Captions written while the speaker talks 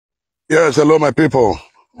Yes, hello, my people.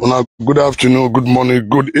 Good afternoon, good morning,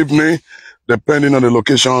 good evening, depending on the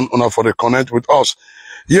location for the connect with us.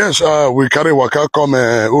 Yes, we carry waka come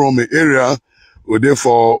Uromi area. We're there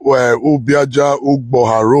for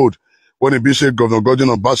Ubiaja-Ugboha road. When it be say Governor Gordon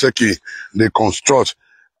of Baseki, they construct.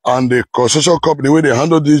 And the construction company, where they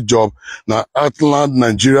handle this job, now Atlant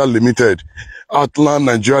Nigeria Limited. Atlant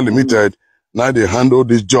Nigeria Limited, now they handle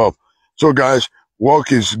this job. So guys,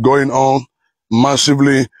 work is going on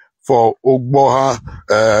massively for Ugboha,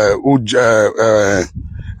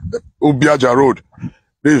 Ubiaja Road.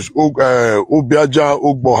 This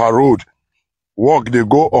Ubiaja-Ugboha Road. Work they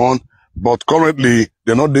go on, but currently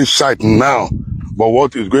they're not this site now. But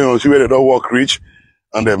what is going on? See where they don't work reach,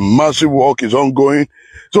 and the massive work is ongoing.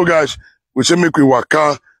 So guys, we say make we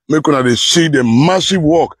waka, make we see the massive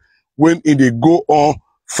work when they go on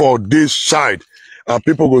for this side. And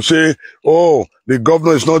people go say, oh, the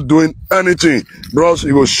governor is not doing anything. Bros,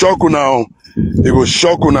 it go shock you now. It go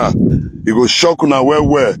shock you now. It go shock you now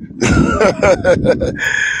where.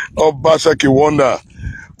 Obaseki wonder.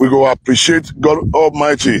 We go appreciate God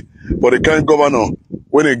Almighty for the kind governor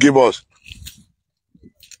when he give us.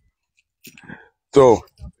 So,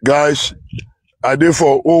 guys, I did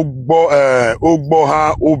for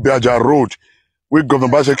Ugboha Ubiaja Road. We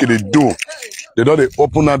Governor Baseki they do. They don't they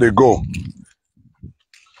open and they go.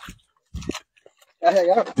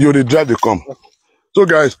 You the drive they come. So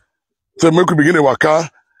guys, so make we begin the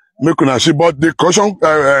waka, make we see, but the caution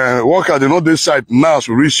worker they not this side now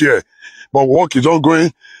so reach here. But work is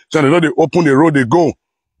ongoing. So they don't they open the road they go.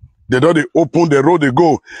 They don't they open the road they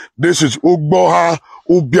go. This is Ugboha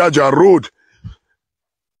Ubiaja Road.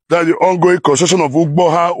 That's the ongoing construction of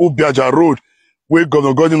Ugboha Ubiaja Road. Where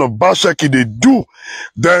Governor Gordon of Baseki they do.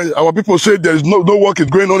 Then our people say there is no work is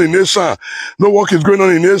going on in Esan. No work is going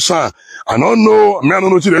on in Esan. I don't know, I don't know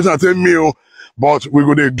what they tell me, but we're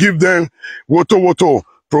going to give them woto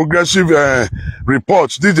progressive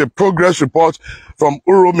reports. This is a progress report from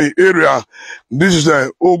Uromi area. This is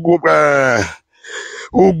the Ugboha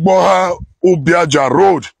Ubiaja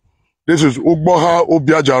Road. This is Ugboha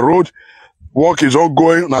Ubiaja Road. Work is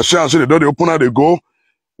ongoing. Now, say the door they open and they go.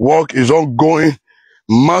 Work is ongoing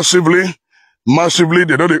massively.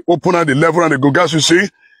 They don't they open at the level and they go, guys, you see?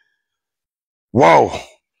 Wow.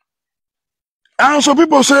 And some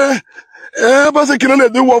people say, Obaseki can they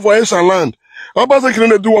do work for Esan land? Obaseki can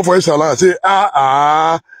they do work for Esan land? Say,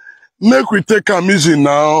 make we take a easy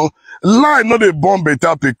now. Lie not a bomb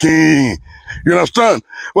better Peking. You understand?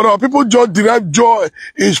 But our people just derive joy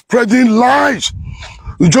in spreading lies.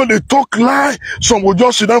 Just they talk lie. Some will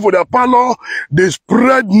just sit down for their parlor. They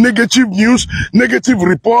spread negative news, negative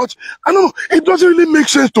reports. I don't know. It doesn't really make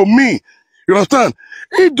sense to me. You understand?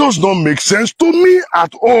 It does not make sense to me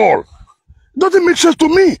at all. It doesn't make sense to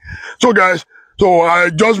me. So guys, so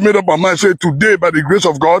I just made up my mind. Say today, by the grace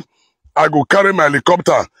of God, I go carry my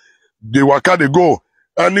helicopter. The waka they go.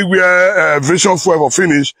 Anywhere vision fuel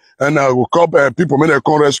finish, and I will call people when they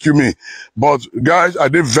come rescue me. But guys, I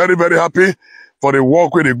did very, very happy for the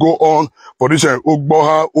work where they go on for this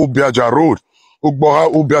Ugboha Ubiaja Road.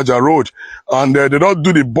 Ugboha Ubiaja Road. And they don't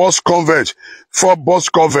do the bus convert. For bus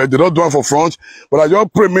convert, they don't do it for front. But I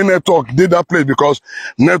just pray my network did that place because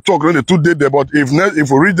network when the two did there. But if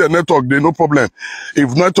we read the network, there no problem.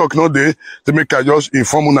 If network not there, they make I just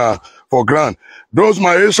inform una for grant. Those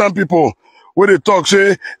my Asian people where they talk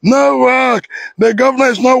say, no work, the governor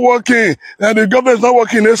is not working, and the governor is not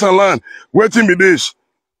working in Esan land. Waiting me this.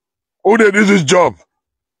 Who they do this job?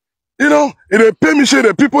 You know, it pay me say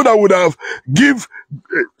the people that would have give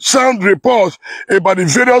sound reports about the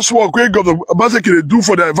various work where Governor Baseki they do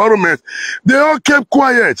for the environment, they all kept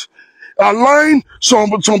quiet. Allowing some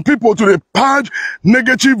people to the bad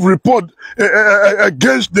negative report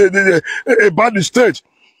against about the state.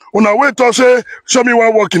 When I wait to say, show me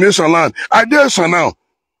one work in Esan land. I dare say now.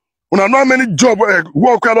 When I know how many job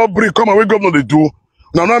work I don't bring come away governor they do.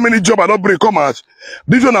 Now, how many jobs I don't bring come out?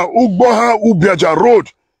 This one is Ugboha Ubiaja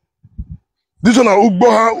Road. This one is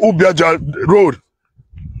Ugboha Ubiaja Road.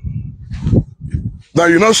 Now,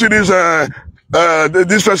 you not see this,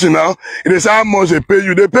 this person now. It is how much they pay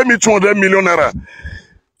you. They pay me 200 million naira.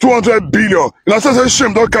 200 billion. You know, say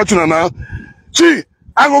shame, don't catch you now. See,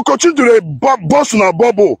 I will continue to the bust on a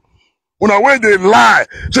bubble. When I wait, they lie.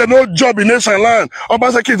 Say no job in Esan land.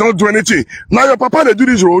 Obaseki don't do anything. Now your papa, they do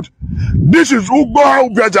this road. This is Ugboha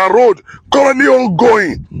Ubiaja Road, currently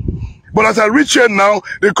ongoing. But as I reach here now,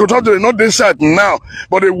 the contractor is not this side now,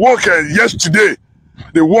 but they work yesterday.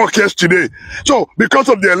 They work yesterday. So because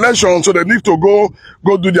of the election, so they need to go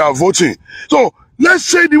do their voting. So let's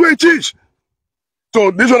say the way it is.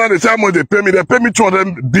 So this one, they say how much they pay me. They pay me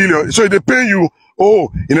 200 billion. So if they pay you, oh,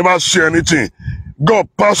 you never share anything. God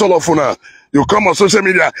pass all of una. You come on social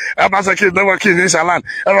media. Abasaki never kill in Salan.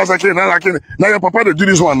 Abasaki never kill. Now your papa they do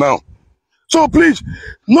this one now. So please,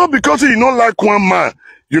 not because you don't like one man,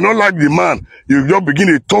 you don't like the man, you just begin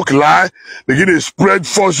to talk lie, begin to spread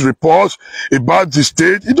false reports about the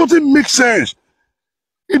state. It doesn't make sense.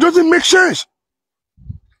 It doesn't make sense.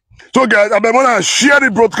 So guys, I want to share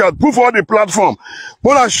the broadcast, put for the platform.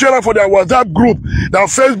 Want to share it for their WhatsApp group, their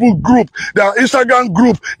Facebook group, their Instagram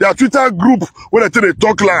group, their Twitter group, where they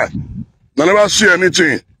talk lie. I never see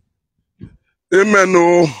anything. Amen,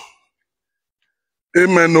 no.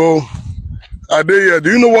 Amen, no. Are they here?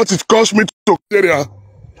 Do you know what it cost me to area?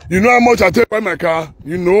 You know how much I take by my car?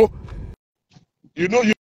 You know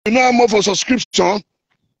how much for subscription?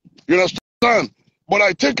 You understand? But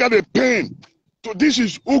I take out the pain. So this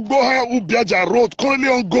is Ubiaja Road, currently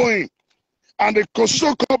ongoing. And the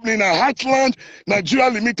construction company in Heartland, Nigeria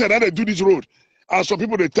Limited, and they do this road. And some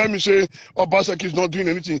people, they tell me, say, Obaseki is not doing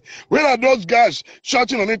anything. Where are those guys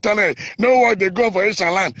shouting on the internet? No work, they go for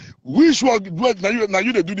Eastern land. Which work, now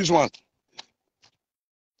you they do this one?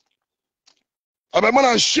 I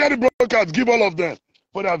want to share the broadcast, give all of them.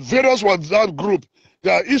 For their various WhatsApp group,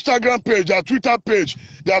 their Instagram page, their Twitter page,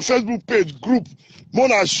 their Facebook page, group.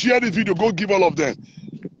 Mona share the video, go give all of them.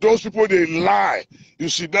 Those people, they lie. You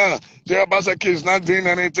sit down, say Obaseki is not doing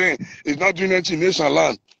anything. He's not doing anything in nation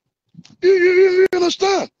land. You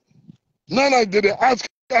understand? Now they ask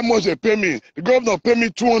how much they pay me. The governor pay me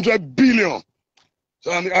 200 billion.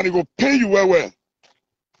 So, and he go pay you well.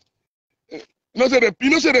 You know, say they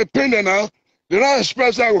pay them now. They don't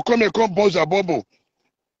expect I will come and come bust their bubble.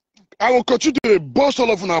 I will continue to bust all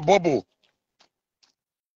of our bubble.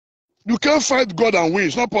 You can't fight God and win.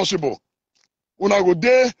 It's not possible. When I go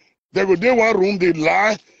there, they go there one room, they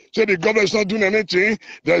lie, say the government is not doing anything,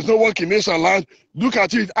 there's no work in this land. Look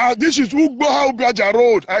at it. This is Ubiaja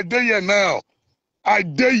Road. I dare here now. I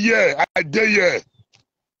dare here. I dare here.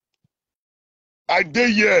 I dare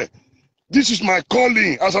here. This is my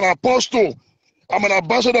calling as an apostle. I'm an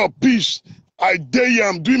ambassador of peace. I dare here.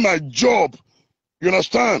 I'm doing my job. You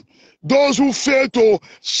understand? Those who fail to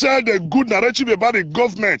sell the good narrative about the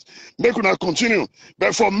government, they could not continue.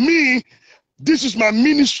 But for me, this is my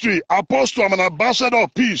ministry. Apostle, I'm an ambassador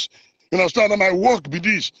of peace. You understand? And my work be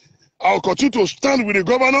this. I'll continue to stand with the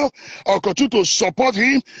governor. I'll continue to support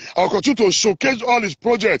him. I'll continue to showcase all his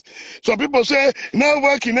projects. Some people say, now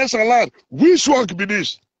work in Nation land. Which work be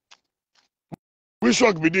this? Which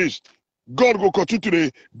work be this? God will continue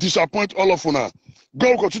to disappoint all of you now.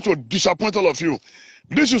 God will continue to disappoint all of you.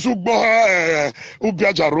 This is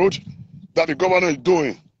Ubiaja Road that the governor is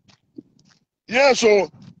doing. Yeah, so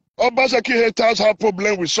Obaseki haters have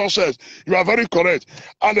problem with success. You are very correct.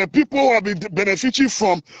 And the people who have been benefiting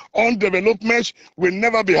from undevelopment will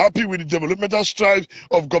never be happy with the developmental stride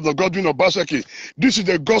of Governor Godwin Obaseki. This is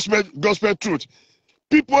the gospel truth.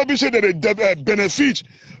 People will be saying that they benefit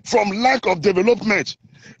from lack of development.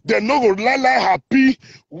 They're not going to happy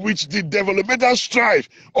with the developmental strive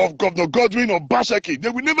of Governor Godwin Obaseki. They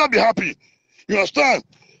will never be happy. You understand?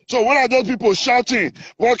 So when are those people shouting,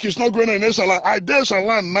 work is not going on in this land? I dare some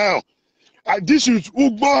land now. This is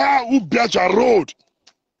Ubiaja Road.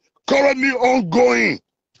 Currently ongoing.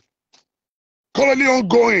 Currently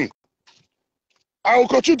ongoing. I will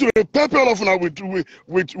continue to pepper all of now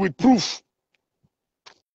with proof.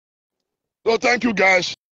 So thank you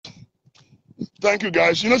guys. Thank you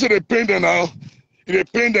guys. You know, say they paint them now. They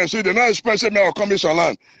paint them, say they're not expecting me to come in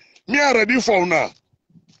land. Me, I'm ready for now.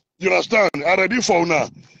 You understand? I'm ready for now.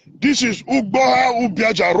 This is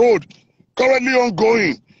Ubiaja Road, currently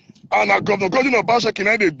ongoing. And Governor Godwin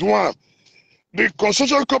Obaseki, they do one. The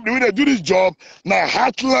construction company, when they do this job, now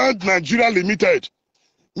Heartland Nigeria Limited.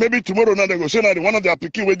 Maybe tomorrow now they go say that one of their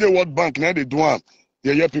picking with the World Bank, now they do one.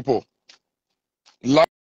 Yeah, people.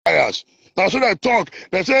 Liars. Now, so they talk.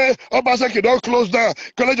 They say, Obaseki don't close down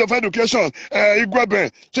College of Education, Igwebe.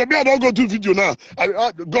 So, me, I don't go do video now.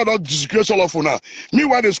 God don't disgrace all of you now.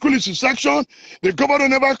 Meanwhile, the school is in section. The governor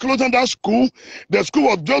never closed down that school. The school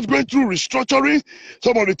was just going through restructuring.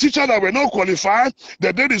 Some of the teachers that were not qualified,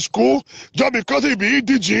 they did the school. Just because they be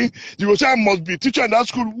EDG, you will say, I must be teacher in that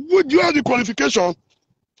school. Would you have the qualification?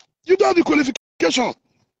 You don't have the qualification.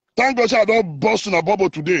 Thank God I don't bust in a bubble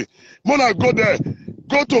today. Mona, go there.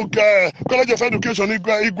 Go to College of Education,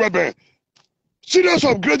 Igwebe. Serious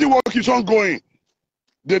upgrading work is ongoing.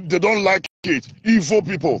 They don't like it. Evil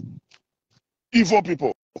people. Evil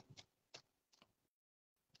people.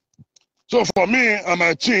 So for me and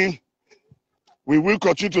my team, we will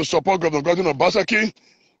continue to support Governor Godwin Obaseki.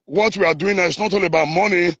 What we are doing now is not only about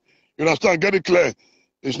money. You understand? Get it clear.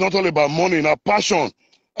 It's not all about money, it's our passion.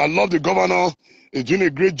 I love the governor. He's doing a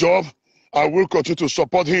great job. I will continue to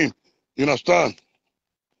support him. You understand?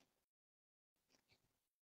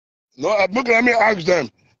 No, let me ask them,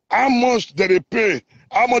 how much did they pay?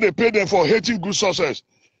 How much they pay them for hating good success?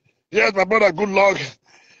 Yes, my brother, good luck.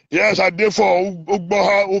 Yes, I did for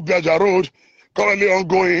Ugboha, Ubiaja Road, currently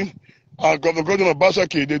ongoing. And Governor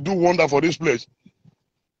Obaseki, they do wonder for this place.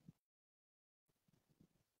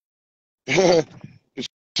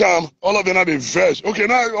 Sam, all of them are the verse. Okay,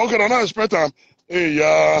 now I'm not expect them. Hey,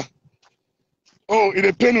 yeah. Oh, it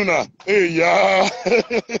a pain now. Hey, yeah.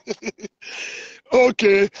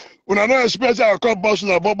 Okay. When I not expect I come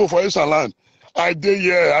busting a bubble for his land. I did,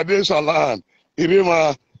 yeah, I did some land.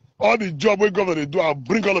 All the job we government do, I'll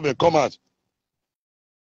bring all of them come out.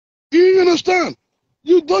 You understand?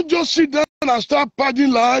 You don't just sit down and start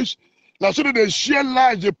padding lies. Now, so that they share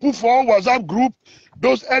lies, they put for WhatsApp group.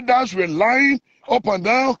 Those elders were lying up and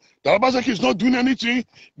down. The Obaseki is not doing anything.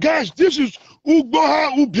 Guys, this is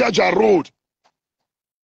Ubiaja-Ugboha Road.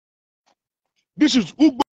 This is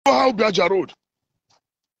Ubiaja-Ugboha Road.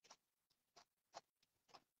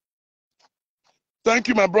 Thank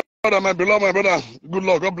you, my brother, my beloved, my brother. Good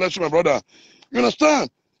luck. God bless you, my brother. You understand?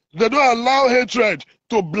 They don't allow hatred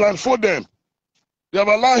to blindfold them. They have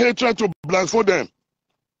allowed hatred to blindfold them.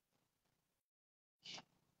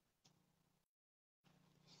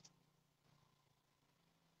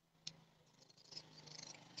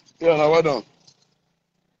 Yeah, now well done.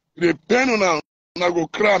 The pain on now go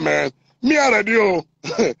cry, man. Me already,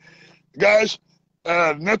 guys.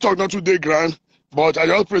 Network not too day grand, but I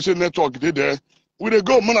just press network did there. We they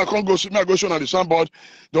go, man. I can't go see me. I go show on the soundboard.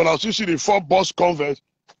 Then I'll see the 4 bus Culvert.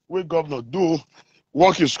 We governor do.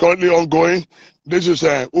 Work is currently ongoing. This is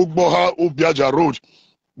Ubiaja-Ugboha Road.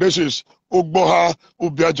 This is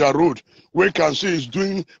Ubiaja-Ugboha Road. We can see it's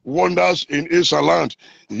doing wonders in Eastern land.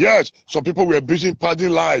 Yes, some people were busy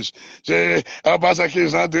padding lies. Say, Obaseki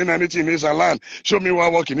is not doing anything in Eastern land. Show me why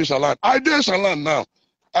I work in Eastern land. I dare Eastern land now.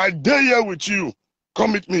 I dare here with you.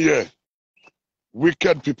 Come meet me here.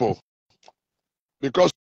 Wicked people.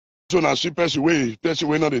 Because when I see person way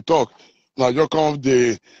not they talk. Now you come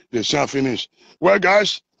they shan't finish. Well,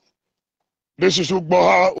 guys, this is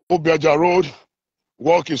Ubiaja Road.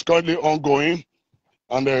 Work is currently ongoing,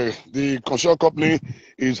 and the construction company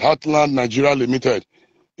is Heartland Nigeria Limited.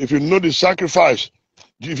 If you know the sacrifice,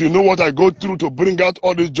 if you know what I go through to bring out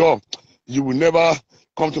all this job, you will never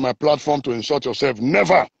come to my platform to insult yourself.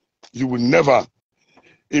 Never. You will never.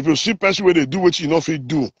 If you see person where they do what you know if you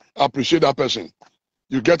do, appreciate that person.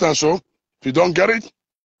 You get that so? If you don't get it,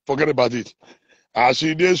 forget about it. I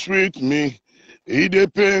see they sweet me, he they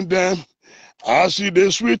pain them. I see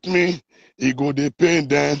they sweet me, he go they pain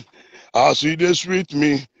them. I see they sweet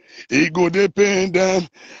me, he go they pain them.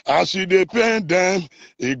 I see they pain them,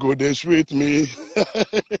 he go they sweet me.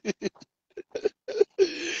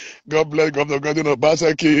 God bless Governor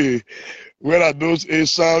Obaseki. Where are those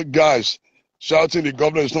ASAL guys shouting the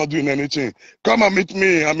governor is not doing anything? Come and meet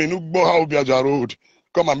me. I'm in Ugboha Ubiaja Road.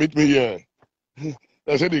 Come and meet me here.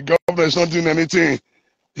 They say the governor is not doing anything.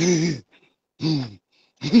 You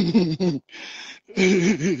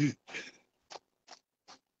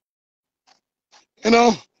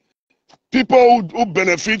know, people who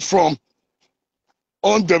benefit from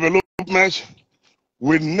undevelopment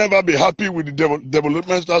will never be happy with the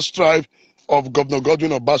developmental strive of Governor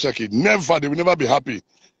Godwin Obaseki. Never, they will never be happy.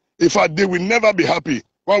 In fact, they will never be happy.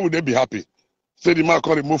 Why would they be happy? Say the man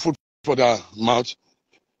can't remove food for their mouth.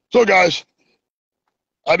 So guys,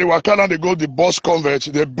 at the Wakana, they go the bus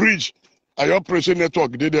Culvert, the bridge. Your operation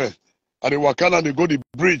network did there. At the Wakana, they go the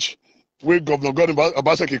bridge where Governor Godwin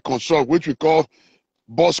Obaseki construct, which we call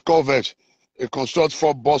bus Culvert. They construct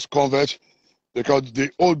 4 bus Culvert because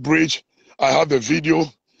the old bridge, I have the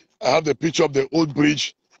video, I have the picture of the old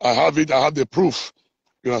bridge, I have it, I have the proof.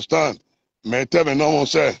 You understand? May tell me no one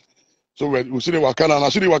say. So we see the Wakana, and I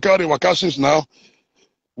see the Waka since now.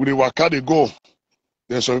 With the Waka they go.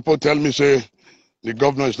 Then some people tell me, say, the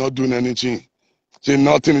governor is not doing anything. Say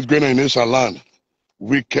nothing is going on in this land.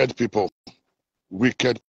 Wicked people.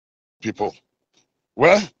 Wicked people.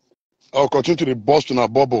 Well, I'll continue to the Boston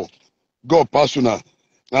bubble. God pass you now.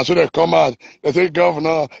 Now so they come out, they say,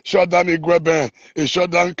 Governor, shut down Igweben. He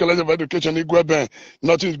shut down College of Education Igweben.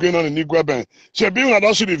 Nothing is going on in Igweben. Say, being I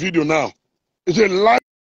don't see the video now. It's a live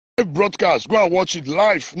broadcast. Go and watch it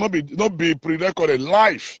live. Not be pre-recorded.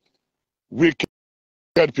 Live. Wicked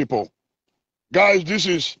people. Guys, this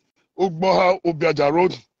is Ugboha Ubiaja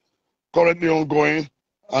Road, currently ongoing,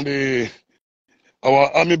 and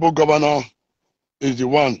our amiable governor is the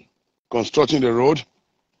one constructing the road,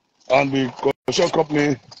 and the construction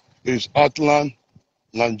company is Atlan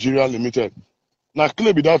Nigeria Limited. Now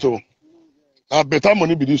clear be that, oh. Now better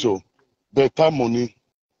money be this, oh. Better money.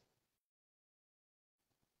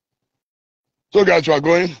 So guys,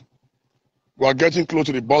 we are getting close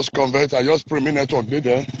to the bus convert. I just put me network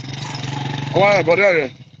there. Why but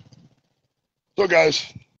there? So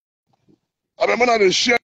guys, I remember they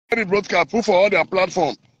share the broadcast, put for all their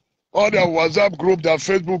platform, all their WhatsApp group, their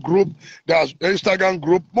Facebook group, their Instagram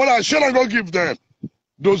group. More than share and go give them.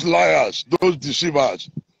 Those liars, those deceivers.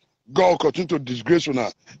 God continue to disgrace you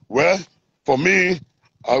now. Well, for me,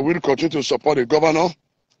 I will continue to support the governor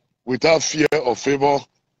without fear or favor.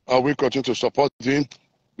 I will continue to support him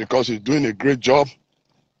because he's doing a great job.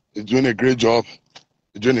 He's doing a great job.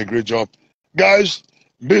 He's doing a great job. Guys,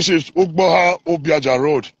 this is Ubiaja-Ugboha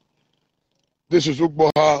Road. This is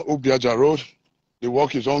Ubiaja-Ugboha Road. The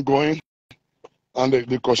work is ongoing. And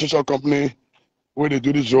the construction company where they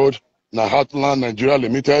do this road, Atlan Nigeria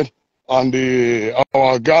Limited, and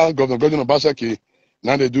our guy, Governor Gordon Obaseki,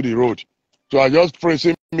 now they do the road. So I just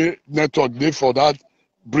pressing me network day for that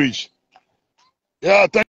bridge. Yeah,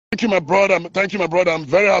 thank you, my brother. Thank you, my brother. I'm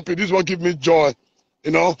very happy. This is what gives me joy.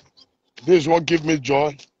 You know, this is what gives me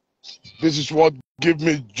joy. This is what gives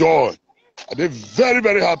me joy. I'm very,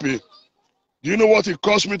 very happy. Do you know what it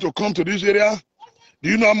cost me to come to this area? Do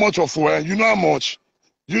you know how much of fuel? You know how much?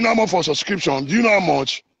 Do you know how much for subscription? Do you know how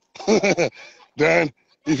much? Then,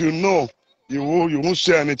 if you know, you won't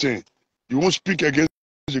say anything. You won't speak against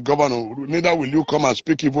the governor. Neither will you come and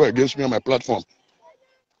speak evil against me on my platform.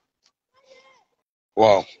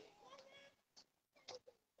 Wow.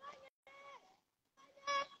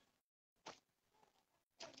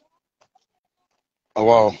 Oh,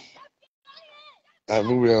 wow.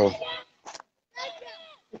 Everywhere.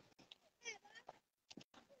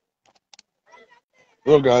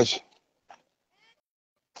 Well, guys,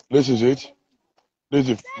 this is it. This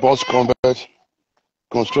is bus convert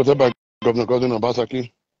constructed by Governor Gordon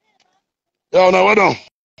Obaseki. Yeah, now well done.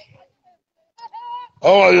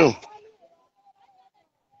 How are you?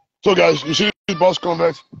 So, guys, you see this bus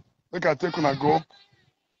convert? Make I take when I go.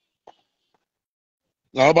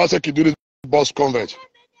 Now, Obaseki do this bus convert.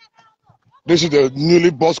 This is the newly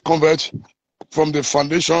bus convert from the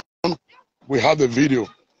foundation. We have the video.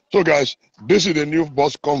 So, guys, this is the new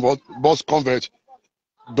bus convert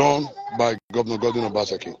done by Governor Gordon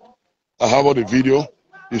Obaseki. I have all the video.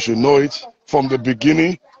 You should know it from the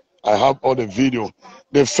beginning. I have all the video.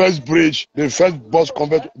 The first bridge, the first bus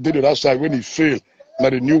convert did it outside when it failed. Now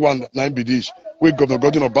the new one, 9 BDs, where Governor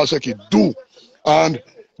Gordon Obaseki do. And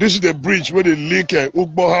this is the bridge where they link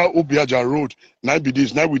Ubiaja-Ugboha Road, 9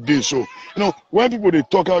 BDs, 9 with this. So, you know, when people they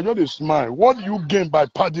talk out, they smile. What do you gain by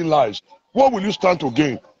padding lies? What will you stand to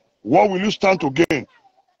gain? What will you stand to gain?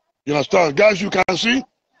 You understand? Guys, you can see.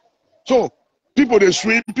 So, people they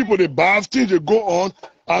swim, people they bath, things they go on,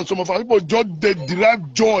 and some of our people just they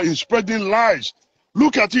derive joy in spreading lies.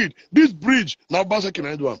 Look at it. This bridge, now Basaki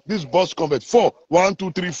Nainduam, this bus convert 4, 1,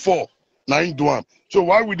 2, 3, 4, Nainduam. So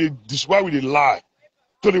why would they lie?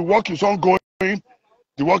 So the work is ongoing. The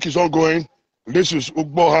work is ongoing. This is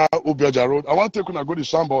Ubiaja Road. I want to take when I go to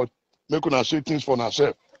Sandboard, make when I say things for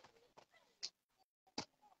myself.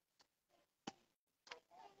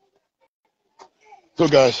 So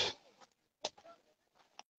guys.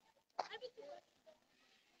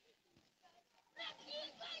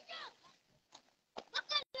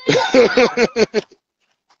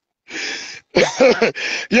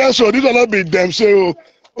 Yeah, so this will not be them say,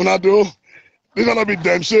 Unado. This will not be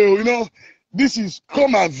them say, you know, this is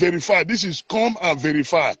come and verify. This is come and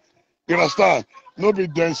verify. You understand? No be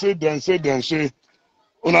them say,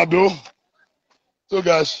 Unado. So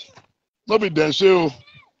guys, no be them say.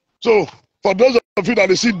 So for those of you that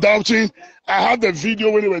they see doubting, I have the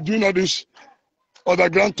video when they were doing all this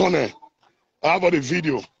underground tunnel. I have all the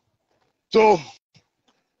video. So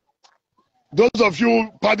those of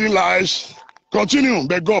you padding lies, continue.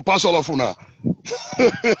 May God pass all of you now.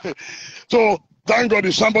 So thank God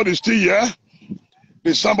the sandboard is still here.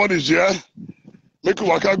 The sandboard is here. Make you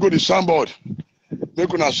work out go the sandboard.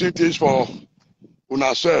 Make una see things for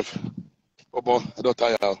una self. Oh boy, I don't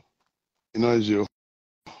tire. You know it's you.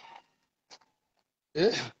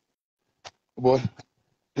 Yeah. Oh boy.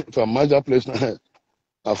 If I manage that place now,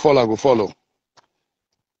 I go follow.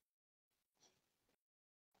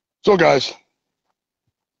 So guys,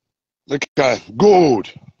 make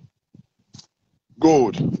gold.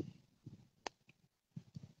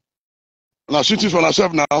 Now see things for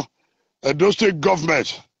ourselves now. Those state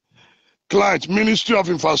government Client, Ministry of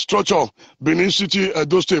Infrastructure, Benin City,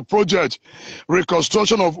 Edo State. Project,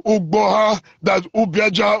 reconstruction of Ugboha, that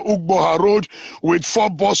Ubiaja-Ugboha Road with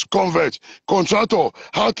 4-bus convert. Contractor,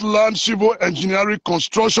 Heartland Civil Engineering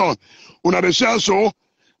Construction. Una de so,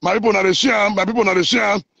 my people na de my people na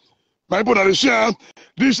de my people na de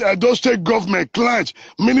this Edo State government, client,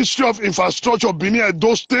 Ministry of Infrastructure, Benin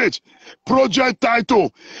Edo State. Project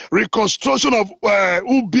title, reconstruction of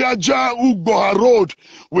Ubiaja-Ugboha Road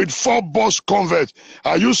with 4-bus convert.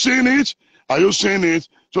 Are you seeing it? Are you seeing it?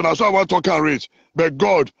 So that's why I want to talk and read. But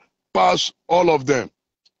God pass all of them.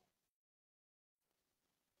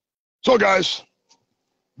 So guys,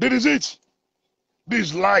 this is it. This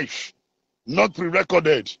is life, not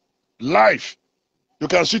pre-recorded. Life. You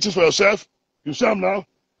can see it for yourself. You see them now.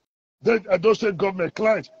 The Edo State government,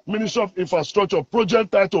 client, Minister of Infrastructure,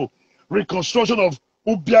 project title, reconstruction of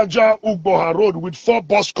Ubiaja-Ugboha Road with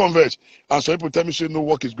 4-bus convert. And some people tell me, say, no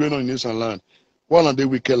work is going on in this land. One and they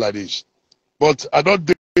wicked like this. But I don't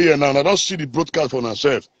do here now, and I don't see the broadcast for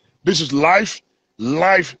myself. This is live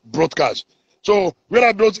broadcast. So where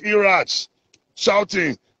are those irats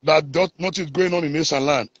shouting that nothing is going on in this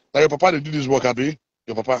land? Like your papa, they do this work, Abi.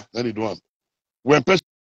 Your papa, then they do them. When person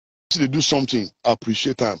they do something,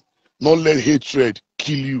 appreciate them. Not let hatred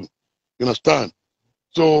kill you. You understand?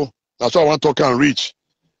 So that's why I want to talk and reach.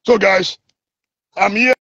 So guys, I'm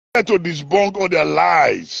here to debunk all their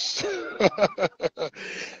lies.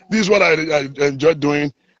 This is what I enjoy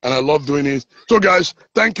doing, and I love doing it. So guys,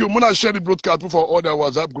 thank you. I'm gonna share the broadcast for all their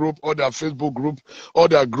WhatsApp group, all their Facebook group, all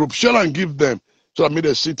their group. Share and give them so that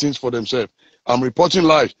they see things for themselves. I'm reporting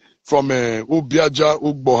live from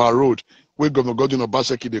Ubiaja-Ugboha Road, where Governor Godwin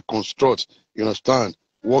Obaseki they construct. You understand?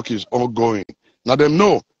 Work is ongoing. Now them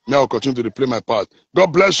know. Now I'll continue to play my part. God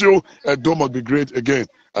bless you. Edo must be great again.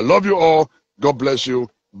 I love you all. God bless you.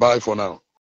 Bye for now.